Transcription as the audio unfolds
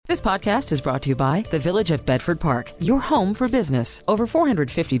This podcast is brought to you by the Village of Bedford Park, your home for business. Over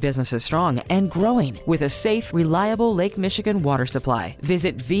 450 businesses strong and growing with a safe, reliable Lake Michigan water supply.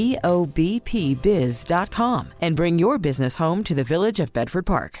 Visit VOBPBiz.com and bring your business home to the Village of Bedford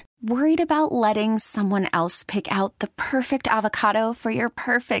Park. Worried about letting someone else pick out the perfect avocado for your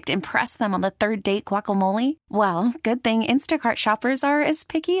perfect impress them on the third date guacamole? Well, good thing Instacart shoppers are as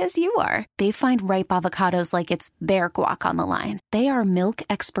picky as you are. They find ripe avocados like it's their guac on the line. They are milk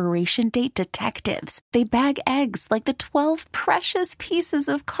expiration date detectives. They bag eggs like the 12 precious pieces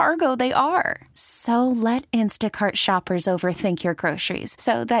of cargo they are. So let Instacart shoppers overthink your groceries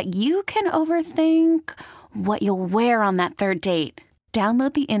so that you can overthink what you'll wear on that third date.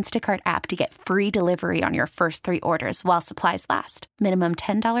 Download the Instacart app to get free delivery on your first 3 orders while supplies last. Minimum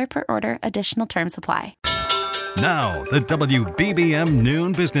 $10 per order. Additional terms apply. Now, the WBBM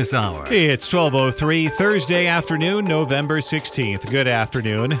Noon Business Hour. It's 12:03, Thursday afternoon, November 16th. Good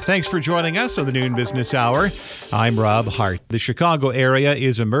afternoon. Thanks for joining us on the Noon Business Hour. I'm Rob Hart. The Chicago area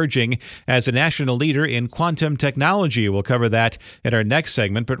is emerging as a national leader in quantum technology. We'll cover that in our next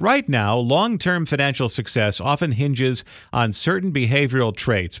segment. But right now, long-term financial success often hinges on certain behavioral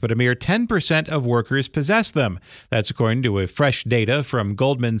traits, but a mere 10% of workers possess them. That's according to a fresh data from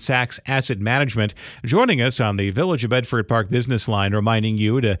Goldman Sachs Asset Management. Joining us on the Village of Bedford Park business line, reminding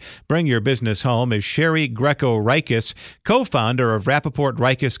you to bring your business home, is Sherry Greco-Rikis, co-founder of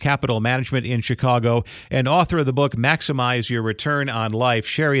Rappaport-Rikis Capital Management in Chicago and author of the book Maximize Your Return on Life.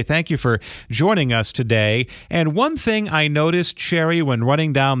 Sherry, thank you for joining us today. And one thing I noticed, Sherry, when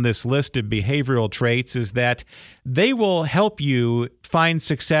running down this list of behavioral traits is that they will help you find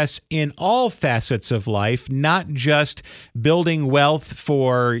success in all facets of life, not just building wealth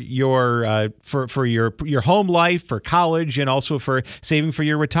for your for your home life, for college, and also for saving for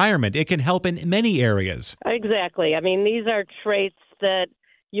your retirement. It can help in many areas. Exactly. I mean, these are traits that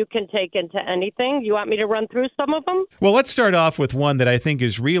you can take into anything. You want me to run through some of them? Well, let's start off with one that I think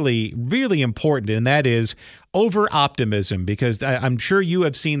is really, really important, and that is over-optimism, because I'm sure you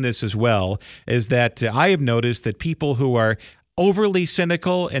have seen this as well, is that I have noticed that people who are overly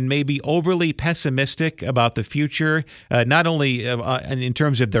cynical and maybe overly pessimistic about the future, not only in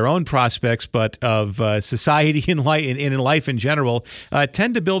terms of their own prospects, but of society and in life in general,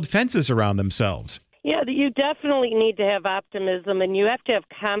 tend to build fences around themselves. Yeah, you definitely need to have optimism, and you have to have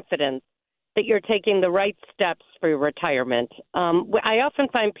confidence that you're taking the right steps for your retirement. I often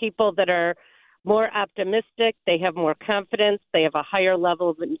find people that are more optimistic, they have more confidence, they have a higher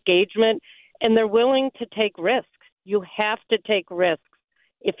level of engagement, and they're willing to take risks. You have to take risks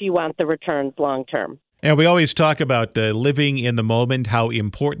if you want the returns long term. And we always talk about living in the moment, how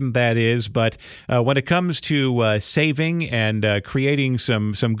important that is. But when it comes to saving and creating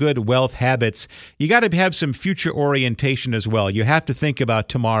some good wealth habits, you got to have some future orientation as well. You have to think about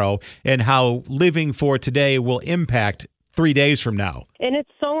tomorrow and how living for today will impact 3 days from now. And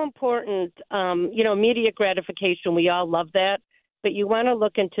it's so important. Immediate gratification, we all love that. But you want to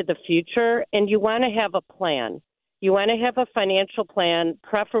look into the future, and you want to have a plan. You want to have a financial plan,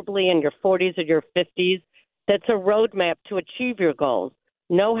 preferably in your 40s or your 50s, that's a roadmap to achieve your goals.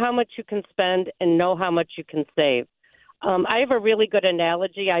 Know how much you can spend and know how much you can save. I have a really good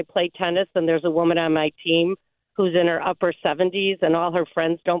analogy. I play tennis, and there's a woman on my team who's in her upper 70s, and all her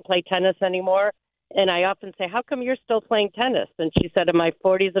friends don't play tennis anymore. And I often say, how come you're still playing tennis? And she said, in my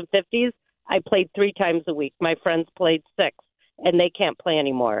 40s and 50s, I played 3 times a week. My friends played 6, and they can't play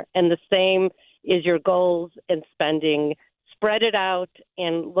anymore. And the same is your goals and spending. Spread it out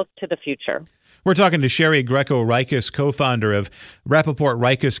and look to the future. We're talking to Sherry Greco-Rikis, co-founder of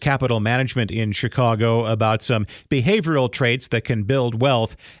Rappaport-Rikis Capital Management in Chicago, about some behavioral traits that can build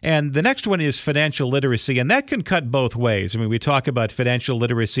wealth. And the next one is financial literacy, and that can cut both ways. I mean, we talk about financial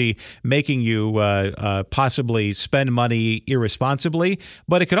literacy making you possibly spend money irresponsibly,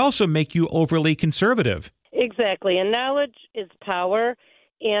 but it could also make you overly conservative. Exactly. And knowledge is power.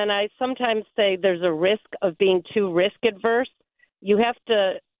 And I sometimes say there's a risk of being too risk adverse. You have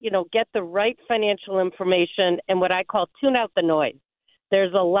to, get the right financial information and what I call tune out the noise.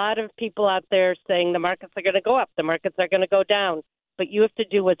 There's a lot of people out there saying the markets are going to go up, the markets are going to go down, but you have to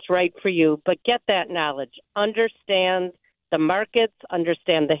do what's right for you. But get that knowledge. Understand the markets,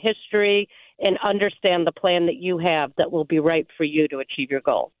 understand the history, and understand the plan that you have that will be right for you to achieve your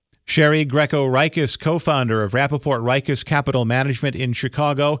goal. Sherry Greco-Rikis, co-founder of Rappaport Rikis Capital Management in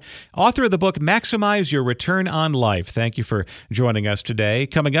Chicago, author of the book Maximize Your Return on Life. Thank you for joining us today.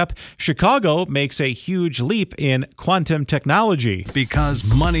 Coming up, Chicago makes a huge leap in quantum technology. Because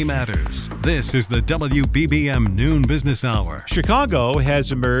money matters. This is the WBBM Noon Business Hour. Chicago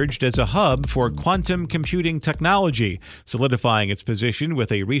has emerged as a hub for quantum computing technology, solidifying its position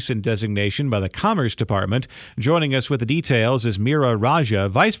with a recent designation by the Commerce Department. Joining us with the details is Meera Raja,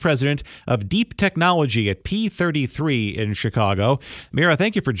 Vice President of Deep Technology at P33 in Chicago. Meera,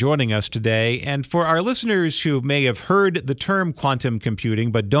 thank you for joining us today. And for our listeners who may have heard the term quantum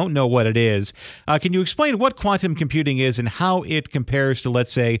computing but don't know what it is, can you explain what quantum computing is and how it compares to,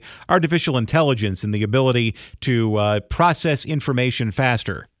 let's say, artificial intelligence and the ability to process information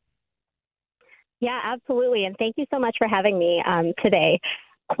faster? Yeah, absolutely. And thank you so much for having me today.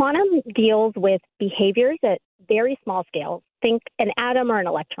 Quantum deals with behaviors at very small scales. Think an atom or an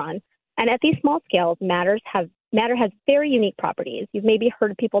electron. And at these small scales, matter has very unique properties. You've maybe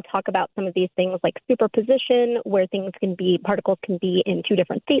heard people talk about some of these things like superposition, where particles can be in two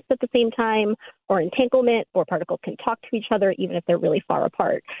different states at the same time, or entanglement, or particles can talk to each other even if they're really far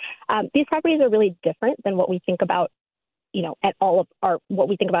apart. These properties are really different than what we think about what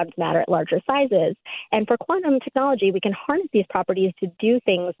we think about as matter at larger sizes. And for quantum technology, we can harness these properties to do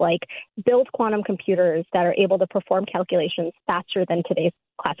things like build quantum computers that are able to perform calculations faster than today's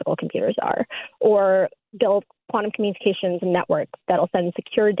classical computers are, or build quantum communications networks that'll send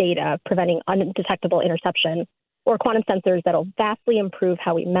secure data, preventing undetectable interception, or quantum sensors that'll vastly improve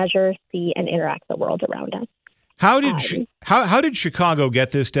how we measure, see, and interact with the world around us. How did Chicago get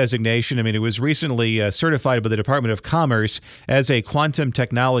this designation? I mean, it was recently certified by the Department of Commerce as a quantum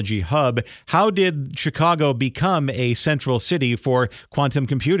technology hub. How did Chicago become a central city for quantum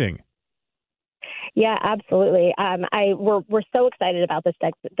computing? Yeah, absolutely. We're so excited about this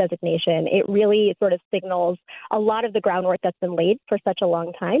designation. It really sort of signals a lot of the groundwork that's been laid for such a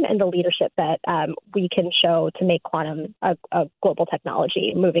long time and the leadership that we can show to make quantum a global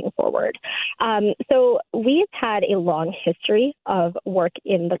technology moving forward. So we've had a long history of work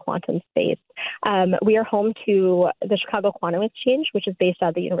in the quantum space. We are home to the Chicago Quantum Exchange, which is based out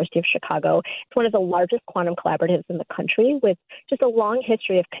of the University of Chicago. It's one of the largest quantum collaboratives in the country, with just a long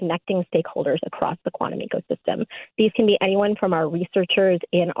history of connecting stakeholders across the quantum ecosystem. These can be anyone from our researchers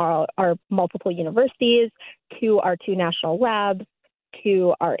in our multiple universities to our two national labs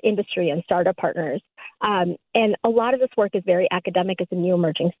to our industry and startup partners. And a lot of this work is very academic. It's a new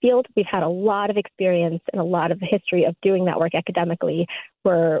emerging field. We've had a lot of experience and a lot of history of doing that work academically.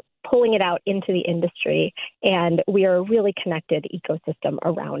 We're pulling it out into the industry, and we are a really connected ecosystem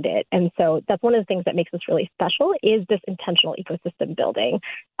around it. And so that's one of the things that makes us really special is this intentional ecosystem building.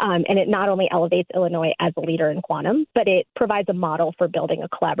 And it not only elevates Illinois as a leader in quantum, but it provides a model for building a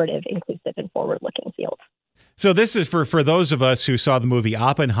collaborative, inclusive, and forward-looking field. So this is for those of us who saw the movie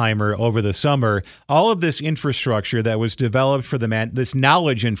Oppenheimer over the summer. All of this infrastructure that was developed for this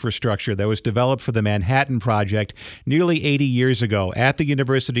knowledge infrastructure that was developed for the Manhattan Project nearly 80 years ago at the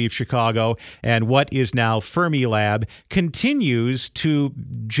University of Chicago, and what is now Fermilab, continues to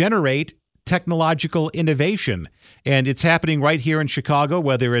generate technological innovation. And it's happening right here in Chicago,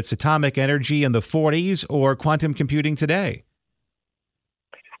 whether it's atomic energy in the 40s or quantum computing today.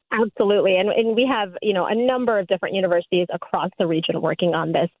 Absolutely. And we have, a number of different universities across the region working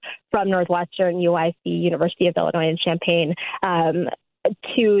on this, from Northwestern, UIC, University of Illinois in Champaign,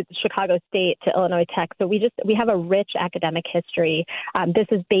 to Chicago State, to Illinois Tech. So we have a rich academic history. This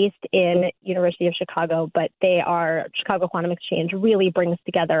is based in University of Chicago, but Chicago Quantum Exchange really brings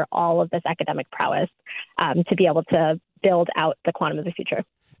together all of this academic prowess to be able to build out the quantum of the future.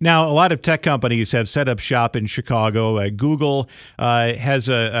 Now, a lot of tech companies have set up shop in Chicago. Google has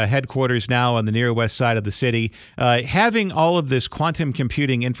a headquarters now on the near west side of the city. Having all of this quantum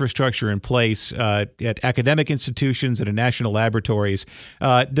computing infrastructure in place at academic institutions and in national laboratories,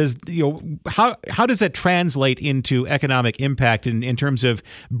 how does that translate into economic impact in terms of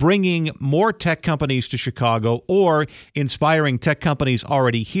bringing more tech companies to Chicago or inspiring tech companies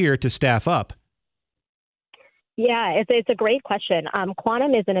already here to staff up? Yeah, it's a great question.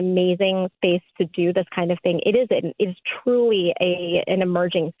 Quantum is an amazing space to do this kind of thing. It is truly an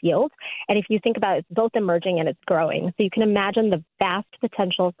emerging field. And if you think about it, it's both emerging and it's growing. So you can imagine the vast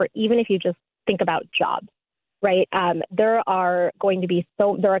potential for, even if you just think about jobs, right? There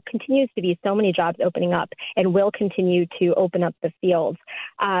continues to be so many jobs opening up and will continue to open up the field.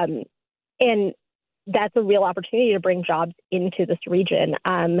 And that's a real opportunity to bring jobs into this region.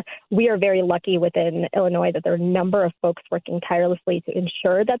 We are very lucky within Illinois that there are a number of folks working tirelessly to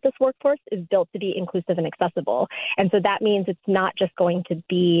ensure that this workforce is built to be inclusive and accessible. And so that means it's not just going to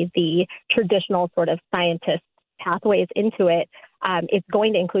be the traditional sort of scientist pathways into it. It's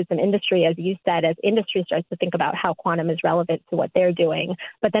going to include some industry, as you said, as industry starts to think about how quantum is relevant to what they're doing.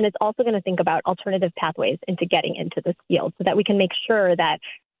 But then it's also going to think about alternative pathways into getting into this field so that we can make sure that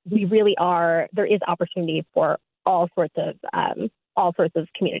there is opportunity for all sorts of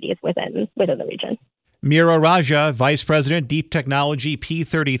communities within the region. Meera Raja, Vice President, Deep Technology,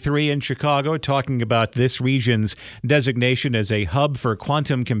 P33 in Chicago, talking about this region's designation as a hub for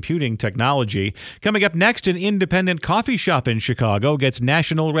quantum computing technology. Coming up next, an independent coffee shop in Chicago gets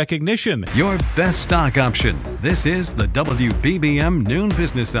national recognition. Your best stock option. This is the WBBM Noon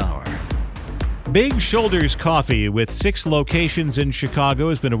Business Hour. Big Shoulders Coffee, with 6 locations in Chicago,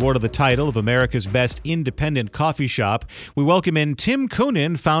 has been awarded the title of America's Best Independent Coffee Shop. We welcome in Tim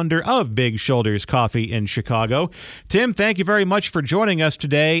Coonan, founder of Big Shoulders Coffee in Chicago. Tim, thank you very much for joining us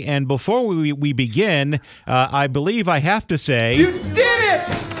today. And before we begin, I believe I have to say... You did it!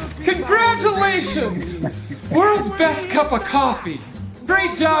 Congratulations! World's best cup of coffee.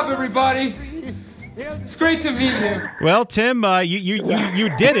 Great job, everybody. It's great to meet you. Well, Tim, you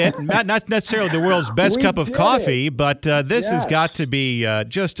did it. Not necessarily the world's best cup of coffee, but this has got to be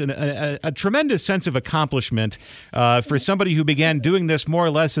just a tremendous sense of accomplishment for somebody who began doing this more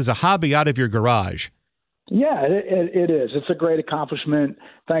or less as a hobby out of your garage. Yeah, it is. It's a great accomplishment.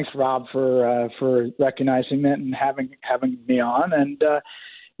 Thanks, Rob, for recognizing that and having me on. And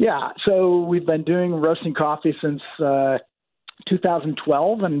so we've been doing roasting coffee since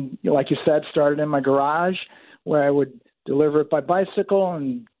 2012, and like you said, started in my garage where I would deliver it by bicycle,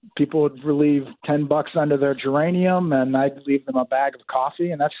 and people would relieve $10 under their geranium, and I'd leave them a bag of coffee,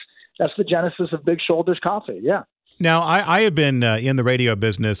 and that's the genesis of Big Shoulders Coffee. Yeah. Now, I have been in the radio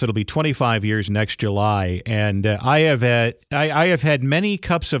business. It'll be 25 years next July, and I have had many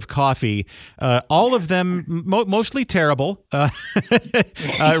cups of coffee, all of them mostly terrible.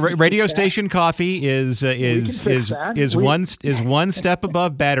 Radio station coffee is one step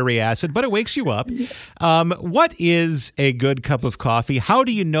above battery acid, but it wakes you up. What is a good cup of coffee? How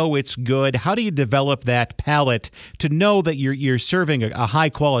do you know it's good? How do you develop that palate to know that you're serving a high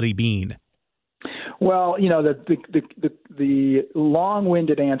quality bean? Well, the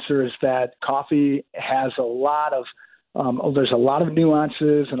long-winded answer is that coffee has a lot of there's a lot of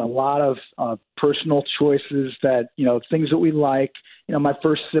nuances and a lot of personal choices that things that we like. My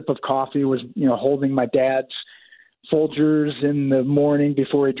first sip of coffee was holding my dad's Folgers in the morning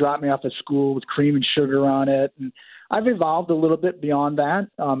before he dropped me off at school with cream and sugar on it. And I've evolved a little bit beyond that,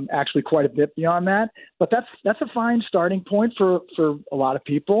 actually quite a bit beyond that. But that's a fine starting point for a lot of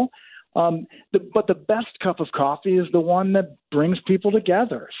people. But the best cup of coffee is the one that brings people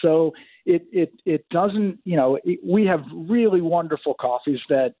together. So it doesn't, we have really wonderful coffees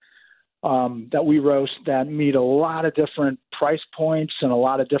that we roast that meet a lot of different price points and a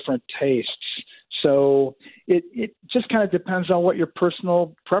lot of different tastes. So it just kind of depends on what your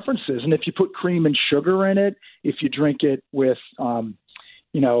personal preference is. And if you put cream and sugar in it, if you drink it with,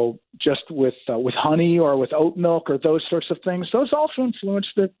 just with honey or with oat milk or those sorts of things, those also influence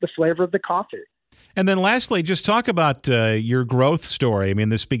the flavor of the coffee. And then lastly, just talk about your growth story. I mean,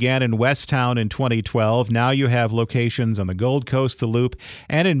 this began in Westtown in 2012. Now you have locations on the Gold Coast, the Loop,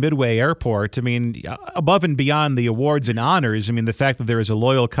 and in Midway Airport. I mean, above and beyond the awards and honors, I mean, the fact that there is a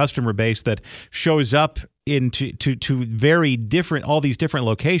loyal customer base that shows up into very different, all these different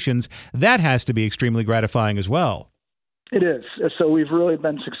locations, that has to be extremely gratifying as well. It is. So we've really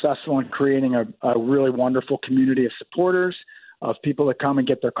been successful in creating a really wonderful community of supporters, of people that come and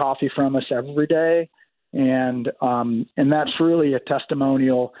get their coffee from us every day. And that's really a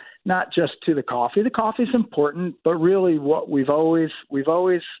testimonial, not just to the coffee. The coffee is important, but really what we've always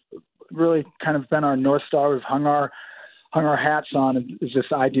really kind of been our North Star. We've hung our hats on is this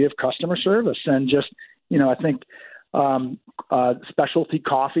idea of customer service. And just, I think specialty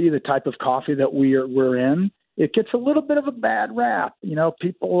coffee, the type of coffee that we're in, it gets a little bit of a bad rap.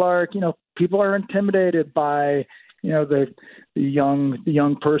 People are intimidated by, the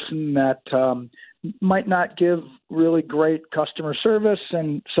young person that might not give really great customer service.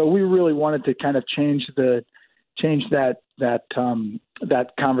 And so we really wanted to kind of change that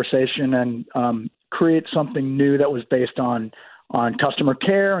conversation and create something new that was based on customer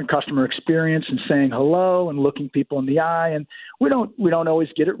care and customer experience and saying hello and looking people in the eye. And we don't always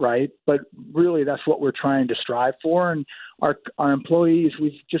get it right, but really that's what we're trying to strive for. And our employees,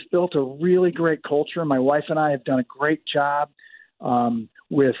 we've just built a really great culture. My wife and I have done a great job.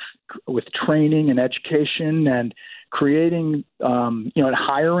 with training and education and creating, and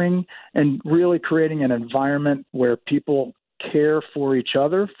hiring, and really creating an environment where people care for each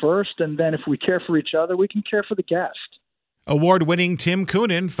other first, and then if we care for each other, we can care for the guest. Award-winning Tim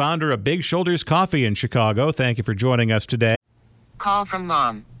Coonan, founder of Big Shoulders Coffee in Chicago. Thank you for joining us today. Call from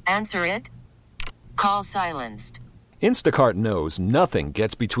mom. Answer it. Call silenced. Instacart knows nothing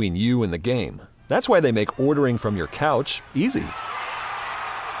gets between you and the game. That's why they make ordering from your couch easy.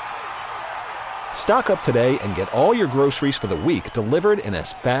 Stock up today and get all your groceries for the week delivered in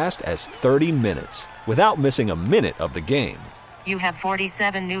as fast as 30 minutes without missing a minute of the game. You have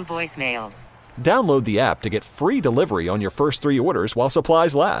 47 new voicemails. Download the app to get free delivery on your first 3 orders while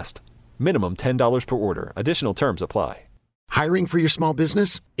supplies last. Minimum $10 per order. Additional terms apply. Hiring for your small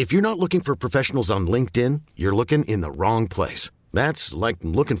business? If you're not looking for professionals on LinkedIn, you're looking in the wrong place. That's like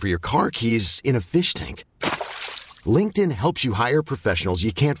looking for your car keys in a fish tank. LinkedIn helps you hire professionals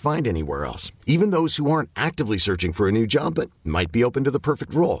you can't find anywhere else, even those who aren't actively searching for a new job but might be open to the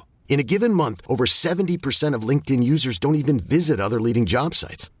perfect role. In a given month, over 70% of LinkedIn users don't even visit other leading job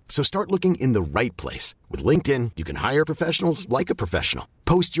sites. So start looking in the right place. With LinkedIn, you can hire professionals like a professional.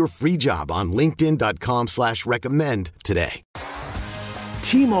 Post your free job on linkedin.com/recommend today.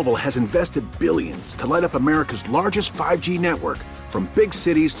 T-Mobile has invested billions to light up America's largest 5G network, from big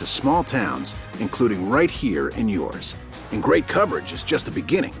cities to small towns, including right here in yours. And great coverage is just the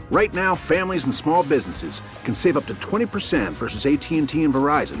beginning. Right now, families and small businesses can save up to 20% versus AT&T and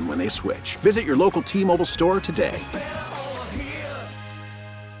Verizon when they switch. Visit your local T-Mobile store today.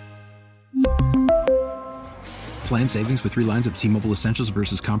 Plan savings with 3 lines of T-Mobile Essentials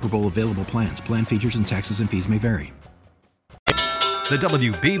versus comparable available plans. Plan features and taxes and fees may vary. The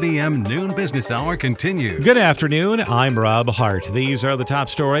WBBM Noon Business Hour continues. Good afternoon. I'm Rob Hart. These are the top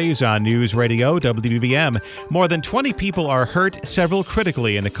stories on News Radio WBBM. More than 20 people are hurt, several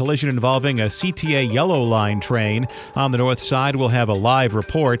critically, in a collision involving a CTA Yellow Line train. On the north side, we'll have a live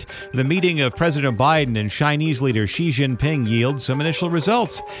report. The meeting of President Biden and Chinese leader Xi Jinping yields some initial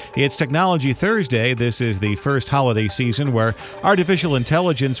results. It's Technology Thursday. This is the first holiday season where artificial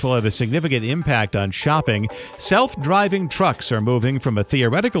intelligence will have a significant impact on shopping. Self-driving trucks are moving from a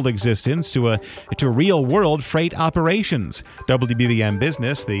theoretical existence to real-world freight operations. WBBM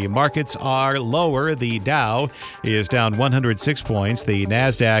Business, the markets are lower. The Dow is down 106 points. The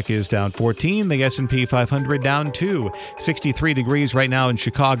NASDAQ is down 14. The S&P 500 down 2. 63 degrees right now in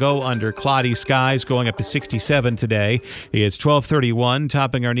Chicago under cloudy skies, going up to 67 today. It's 12:31.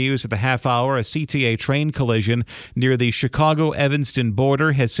 Topping our news at the half hour, a CTA train collision near the Chicago-Evanston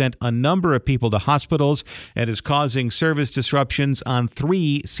border has sent a number of people to hospitals and is causing service disruptions on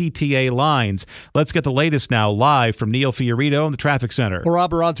 3 CTA lines. Let's get the latest now live from Neil Fiorito in the traffic center. Well,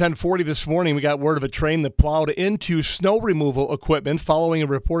 Rob, around 10:40 this morning, we got word of a train that plowed into snow removal equipment following a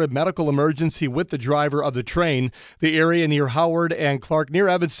reported medical emergency with the driver of the train. The area near Howard and Clark near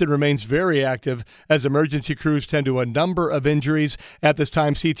Evanston remains very active as emergency crews tend to a number of injuries. At this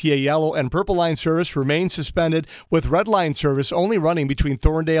time, CTA Yellow and Purple Line service remains suspended, with Red Line service only running between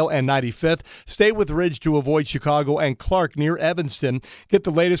Thorndale and 95th. Stay with Ridge to avoid Chicago and Clark near Evanston. Get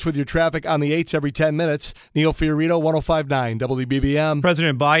the latest with your traffic on the 8s every 10 minutes. Neil Fiorito, 105.9 WBBM.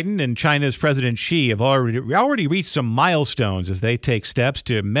 President Biden and China's President Xi have already reached some milestones as they take steps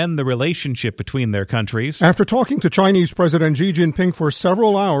to mend the relationship between their countries. After talking to Chinese President Xi Jinping for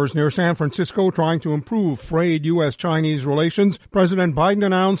several hours near San Francisco trying to improve frayed U.S.-Chinese relations, President Biden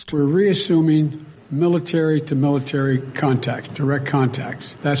announced, "We're reassuming military-to-military contacts, direct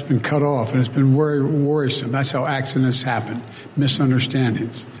contacts. That's been cut off, and it's been very worrisome. That's how accidents happen,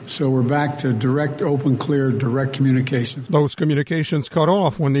 misunderstandings. So we're back to direct, open, clear, direct communications." Those communications cut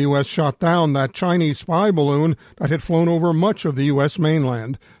off when the U.S. shot down that Chinese spy balloon that had flown over much of the U.S.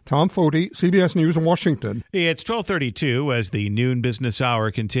 mainland. Tom Foti, CBS News, Washington. It's 12:32 as the noon business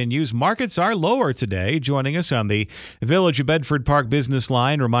hour continues. Markets are lower today. Joining us on the Village of Bedford Park business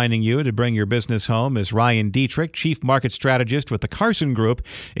line, reminding you to bring your business home, is Ryan Dietrich, Chief Market Strategist with the Carson Group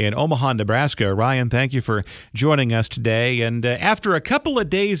in Omaha, Nebraska. Ryan, thank you for joining us today. And after a couple of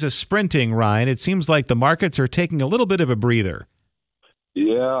days of sprinting, Ryan, it seems like the markets are taking a little bit of a breather.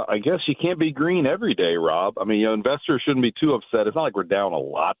 Yeah, I guess you can't be green every day, Rob. I mean, investors shouldn't be too upset. It's not like we're down a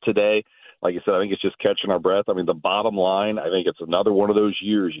lot today. Like you said, I think it's just catching our breath. I mean, the bottom line, I think it's another one of those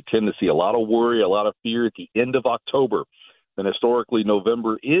years. You tend to see a lot of worry, a lot of fear at the end of October. And historically,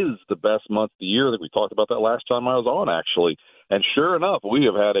 November is the best month of the year. I think we talked about that last time I was on, actually. And sure enough, we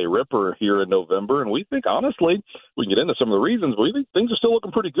have had a ripper here in November. And we think, honestly, we can get into some of the reasons, but we think things are still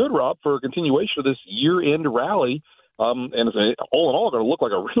looking pretty good, Rob, for a continuation of this year-end rally. And it's all in all going to look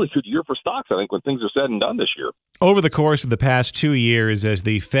like a really good year for stocks, I think, when things are said and done this year. Over the course of the past 2 years, as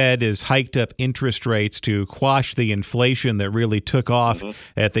the Fed has hiked up interest rates to quash the inflation that really took off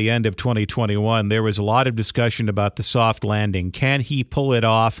at the end of 2021, there was a lot of discussion about the soft landing. Can he pull it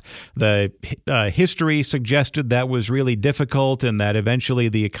off? The history suggested that was really difficult and that eventually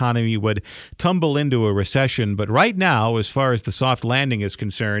the economy would tumble into a recession. But right now, as far as the soft landing is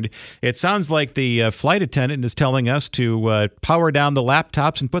concerned, it sounds like the flight attendant is telling us to power down the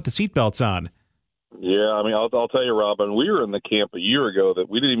laptops and put the seatbelts on. Yeah, I mean, I'll tell you, Rob, and we were in the camp a year ago that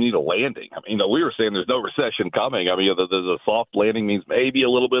we didn't even need a landing. I mean, we were saying there's no recession coming. I mean, the soft landing means maybe a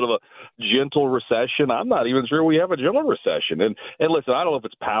little bit of a gentle recession. I'm not even sure we have a gentle recession. And listen, I don't know if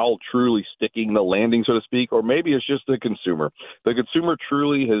it's Powell truly sticking the landing, so to speak, or maybe it's just the consumer. The consumer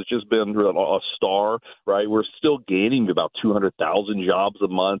truly has just been a star, right? We're still gaining about 200,000 jobs a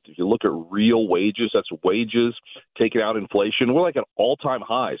month. If you look at real wages, that's wages taking out inflation. We're like at all-time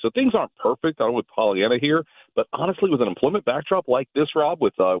high. So things aren't perfect. I don't know what Pollyanna here, but honestly, with an employment backdrop like this, Rob,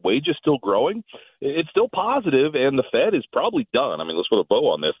 with wages still growing, it's still positive, and the Fed is probably done. I mean, let's put a bow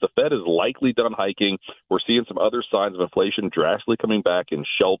on this. The Fed is likely done hiking. We're seeing some other signs of inflation drastically coming back in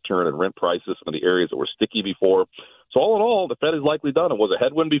shelter and rent prices, some of the areas that were sticky before. So all in all, the Fed is likely done. It was a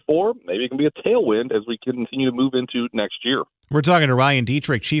headwind before. Maybe it can be a tailwind as we continue to move into next year. We're talking to Ryan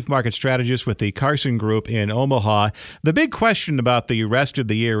Dietrich, Chief Market Strategist with the Carson Group in Omaha. The big question about the rest of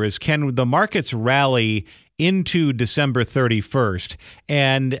the year is, can the markets rally into December 31st?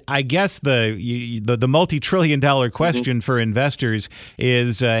 And I guess the multi-trillion-dollar question for investors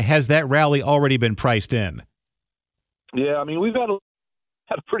is, has that rally already been priced in? Yeah, I mean, we've had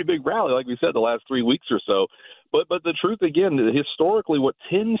a pretty big rally, like we said, the last 3 weeks or so. But the truth, again, historically, what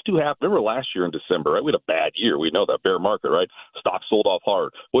tends to happen, remember last year in December, right? We had a bad year. We know that, bear market, right? Stocks sold off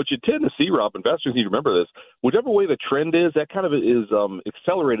hard. What you tend to see, Rob, investors need to remember this, whichever way the trend is, that kind of is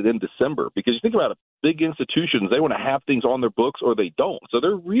accelerated in December. Because you think about it, big institutions, they want to have things on their books or they don't. So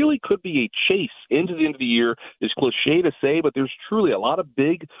there really could be a chase into the end of the year. It's cliche to say, but there's truly a lot of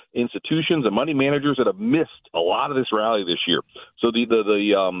big institutions and money managers that have missed a lot of this rally this year. So the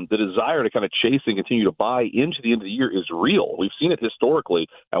desire to kind of chase and continue to buy into the end of the year is real. We've seen it historically,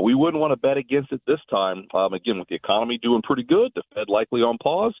 and we wouldn't want to bet against it this time. Again, with the economy doing pretty good, the Fed likely on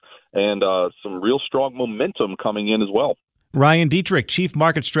pause, and some real strong momentum coming in as well. Ryan Dietrich, Chief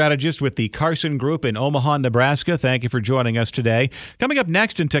Market Strategist with the Carson Group in Omaha, Nebraska. Thank you for joining us today. Coming up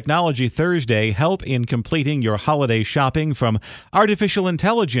next in Technology Thursday, help in completing your holiday shopping from artificial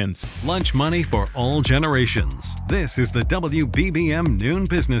intelligence. Lunch money for all generations. This is the WBBM Noon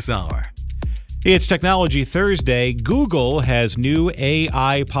Business Hour. It's Technology Thursday. Google has new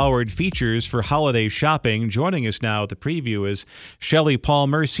AI-powered features for holiday shopping. Joining us now at the preview is Shelley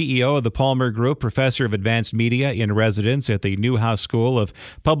Palmer, CEO of the Palmer Group, Professor of Advanced Media in Residence at the Newhouse School of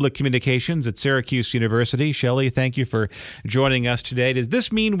Public Communications at Syracuse University. Shelley, thank you for joining us today. Does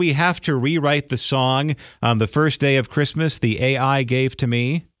this mean we have to rewrite the song on the first day of Christmas, The AI Gave to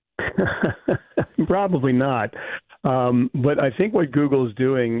Me? Probably not. But I think what Google is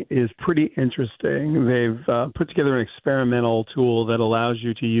doing is pretty interesting. They've put together an experimental tool that allows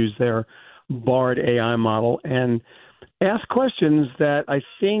you to use their Bard AI model and ask questions that I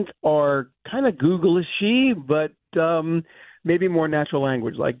think are kind of Google-ishy, but maybe more natural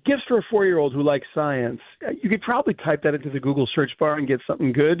language, like gifts for a 4-year-old who likes science. You could probably type that into the Google search bar and get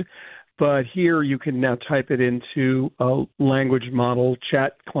something good. But here you can now type it into a language model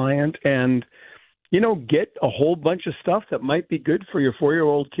chat client and get a whole bunch of stuff that might be good for your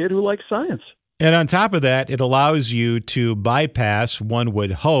 4-year-old kid who likes science. And on top of that, it allows you to bypass, one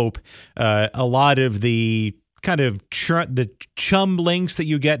would hope, a lot of the kind of the chum links that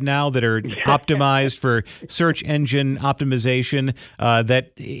you get now that are optimized for search engine optimization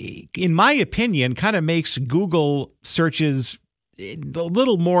that, in my opinion, kind of makes Google searches a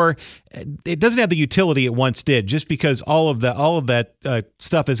little more. It doesn't have the utility it once did, just because all of that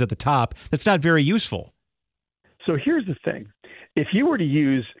stuff is at the top. That's not very useful. So here's the thing. If you were to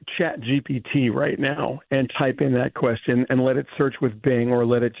use ChatGPT right now and type in that question and let it search with Bing or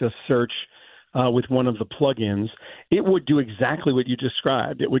let it just search with one of the plugins, it would do exactly what you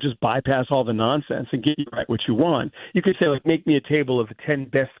described. It would just bypass all the nonsense and give you right what you want. You could say, like, make me a table of the 10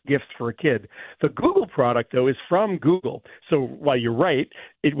 best gifts for a kid. The Google product, though, is from Google. So while you're right,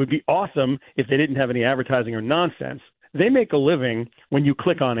 it would be awesome if they didn't have any advertising or nonsense. They make a living when you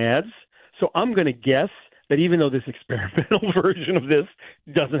click on ads. So I'm going to guess that even though this experimental version of this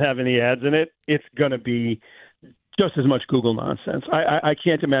doesn't have any ads in it, it's going to be just as much Google nonsense. I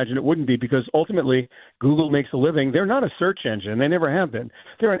can't imagine it wouldn't be, because ultimately Google makes a living. They're not a search engine. They never have been.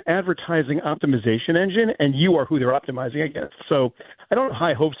 They're an advertising optimization engine, and you are who they're optimizing against. So I don't have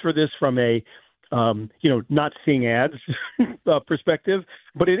high hopes for this from a not seeing ads perspective,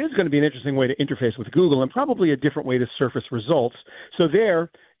 but it is going to be an interesting way to interface with Google and probably a different way to surface results. So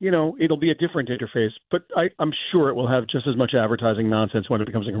it'll be a different interface, but I'm sure it will have just as much advertising nonsense when it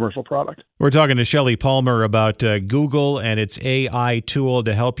becomes a commercial product. We're talking to Shelley Palmer about Google and its AI tool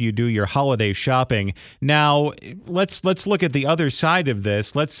to help you do your holiday shopping. Now, let's look at the other side of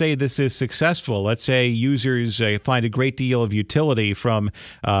this. Let's say this is successful. Let's say users find a great deal of utility from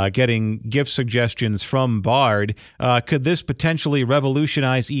getting gift suggestions from Bard. Could this potentially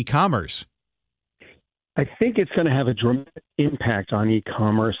revolutionize e-commerce? I think it's going to have a dramatic impact on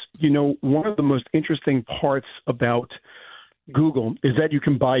e-commerce. One of the most interesting parts about Google is that you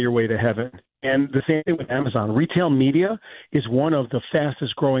can buy your way to heaven. And the same thing with Amazon. Retail media is one of the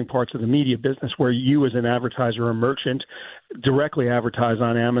fastest growing parts of the media business, where you as an advertiser or merchant directly advertise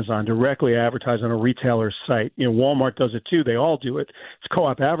on Amazon, directly advertise on a retailer's site. Walmart does it too. They all do it. It's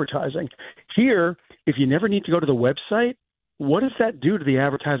co-op advertising. Here, if you never need to go to the website, what does that do to the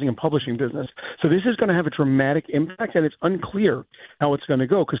advertising and publishing business? So this is going to have a dramatic impact, and it's unclear how it's going to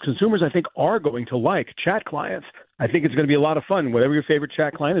go, because consumers, I think, are going to like chat clients. I think it's going to be a lot of fun. Whatever your favorite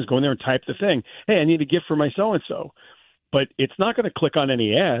chat client is, go in there and type the thing. Hey, I need a gift for my so-and-so. But it's not going to click on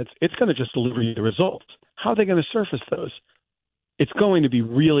any ads. It's going to just deliver you the results. How are they going to surface those? It's going to be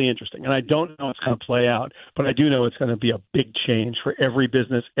really interesting, and I don't know how it's going to play out, but I do know it's going to be a big change for every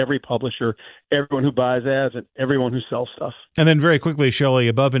business, every publisher, everyone who buys ads, and everyone who sells stuff. And then very quickly, Shelley,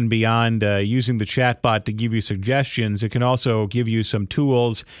 above and beyond using the chatbot to give you suggestions, it can also give you some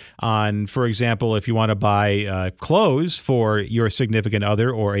tools on, for example, if you want to buy clothes for your significant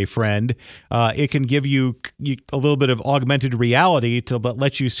other or a friend, it can give you a little bit of augmented reality to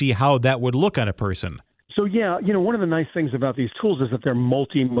let you see how that would look on a person. So, one of the nice things about these tools is that they're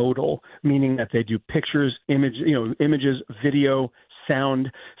multimodal, meaning that they do pictures, images, video, sound.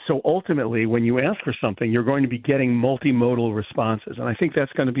 So ultimately, when you ask for something, you're going to be getting multimodal responses. And I think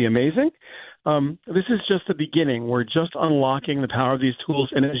that's going to be amazing. This is just the beginning. We're just unlocking the power of these tools.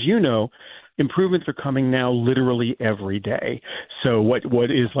 And as you know, improvements are coming now literally every day. So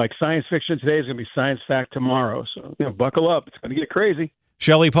what is like science fiction today is going to be science fact tomorrow. So buckle up. It's going to get crazy.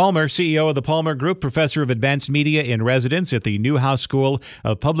 Shelley Palmer, CEO of the Palmer Group, professor of advanced media in residence at the Newhouse School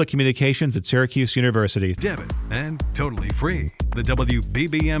of Public Communications at Syracuse University. Debit and totally free. The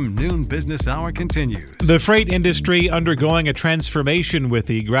WBBM Noon Business Hour continues. The freight industry undergoing a transformation with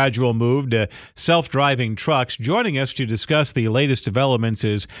the gradual move to self-driving trucks. Joining us to discuss the latest developments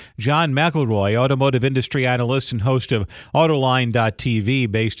is John McElroy, automotive industry analyst and host of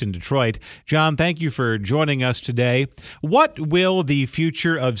Autoline.tv based in Detroit. John, thank you for joining us today. What will the future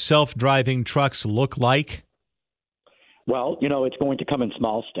of self-driving trucks look like? Well, it's going to come in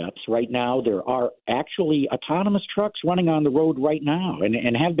small steps. Right now, there are actually autonomous trucks running on the road right now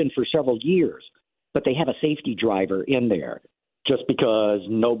and have been for several years, but they have a safety driver in there just because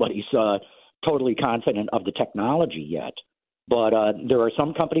nobody's totally confident of the technology yet. But there are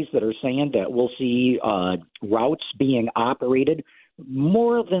some companies that are saying that we'll see routes being operated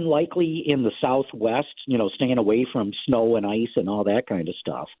more than likely in the Southwest, staying away from snow and ice and all that kind of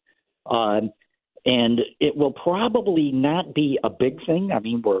stuff. And it will probably not be a big thing. I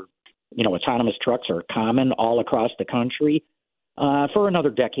mean, autonomous trucks are common all across the country for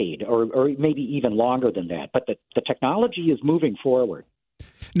another decade or maybe even longer than that. But the technology is moving forward.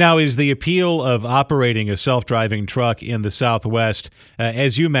 Now, is the appeal of operating a self-driving truck in the Southwest,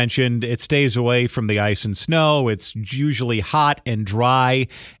 as you mentioned, it stays away from the ice and snow, it's usually hot and dry,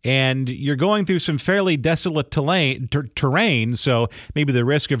 and you're going through some fairly desolate terrain, so maybe the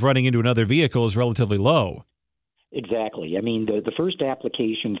risk of running into another vehicle is relatively low. Exactly. I mean, the first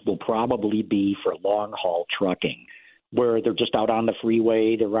applications will probably be for long-haul trucking, where they're just out on the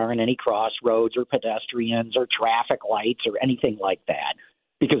freeway, there aren't any crossroads or pedestrians or traffic lights or anything like that,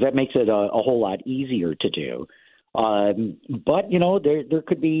 because that makes it a whole lot easier to do. But, there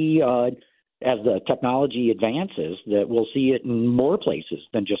could be, as the technology advances, that we'll see it in more places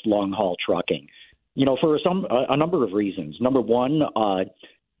than just long-haul trucking, for a number of reasons. Number one,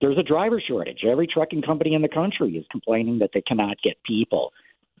 there's a driver shortage. Every trucking company in the country is complaining that they cannot get people.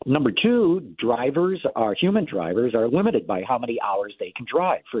 Number two, human drivers are limited by how many hours they can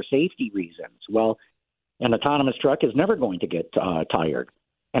drive for safety reasons. Well, an autonomous truck is never going to get tired.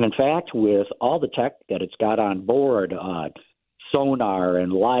 And in fact, with all the tech that it's got on board, sonar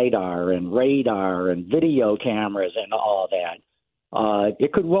and LiDAR and radar and video cameras and all that,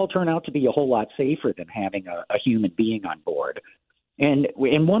 it could well turn out to be a whole lot safer than having a human being on board. And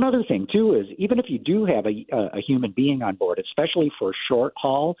one other thing, too, is even if you do have a human being on board, especially for short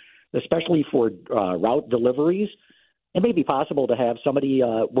haul, especially for route deliveries, it may be possible to have somebody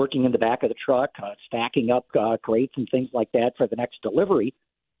working in the back of the truck, stacking up crates and things like that for the next delivery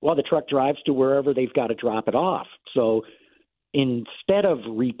while the truck drives to wherever they've got to drop it off. So instead of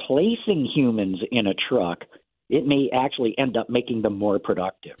replacing humans in a truck, it may actually end up making them more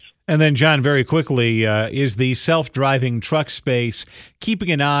productive. And then, John, very quickly, is the self-driving truck space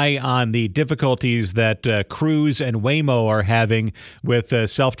keeping an eye on the difficulties that Cruise and Waymo are having with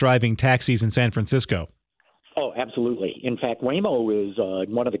self-driving taxis in San Francisco? Oh, absolutely. In fact, Waymo is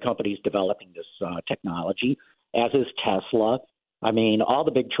one of the companies developing this technology, as is Tesla. I mean, all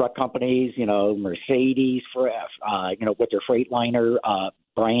the big truck companies, Mercedes, with their Freightliner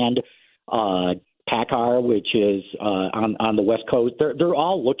brand, PACCAR, which is on the West Coast, they're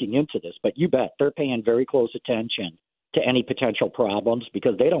all looking into this. But you bet they're paying very close attention to any potential problems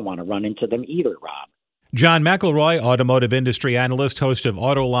because they don't want to run into them either, Rob. John McElroy, automotive industry analyst, host of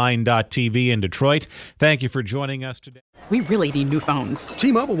Autoline.tv in Detroit. Thank you for joining us today. We really need new phones.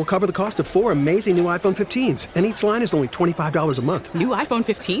 T-Mobile will cover the cost of 4 amazing new iPhone 15s, and each line is only $25 a month. New iPhone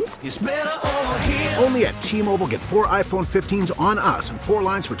 15s? It's better over here. Only at T-Mobile, get 4 iPhone 15s on us and 4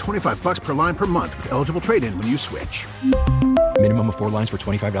 lines for $25 per line per month with eligible trade-in when you switch. Minimum of 4 lines for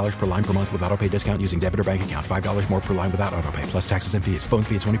 $25 per line per month with autopay discount using debit or bank account. $5 more per line without autopay, plus taxes and fees. Phone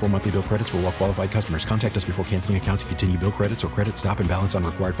fee at 24 monthly bill credits for well-qualified customers. Contact us before canceling account to continue bill credits or credit stop and balance on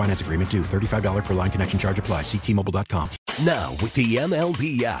required finance agreement due. $35 per line connection charge applies. See T-Mobile.com. Now, with the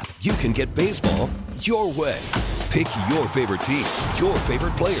MLB app, you can get baseball your way. Pick your favorite team, your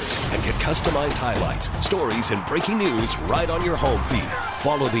favorite players, and get customized highlights, stories, and breaking news right on your home feed.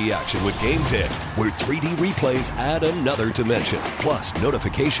 Follow the action with Game Day, where 3D replays add another dimension. Plus,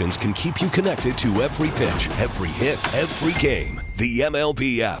 notifications can keep you connected to every pitch, every hit, every game. The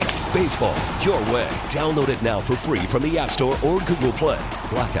MLB app. Baseball your way. Download it now for free from the App Store or Google Play.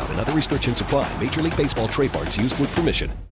 Blackout and other restrictions apply. Major League Baseball trademarks used with permission.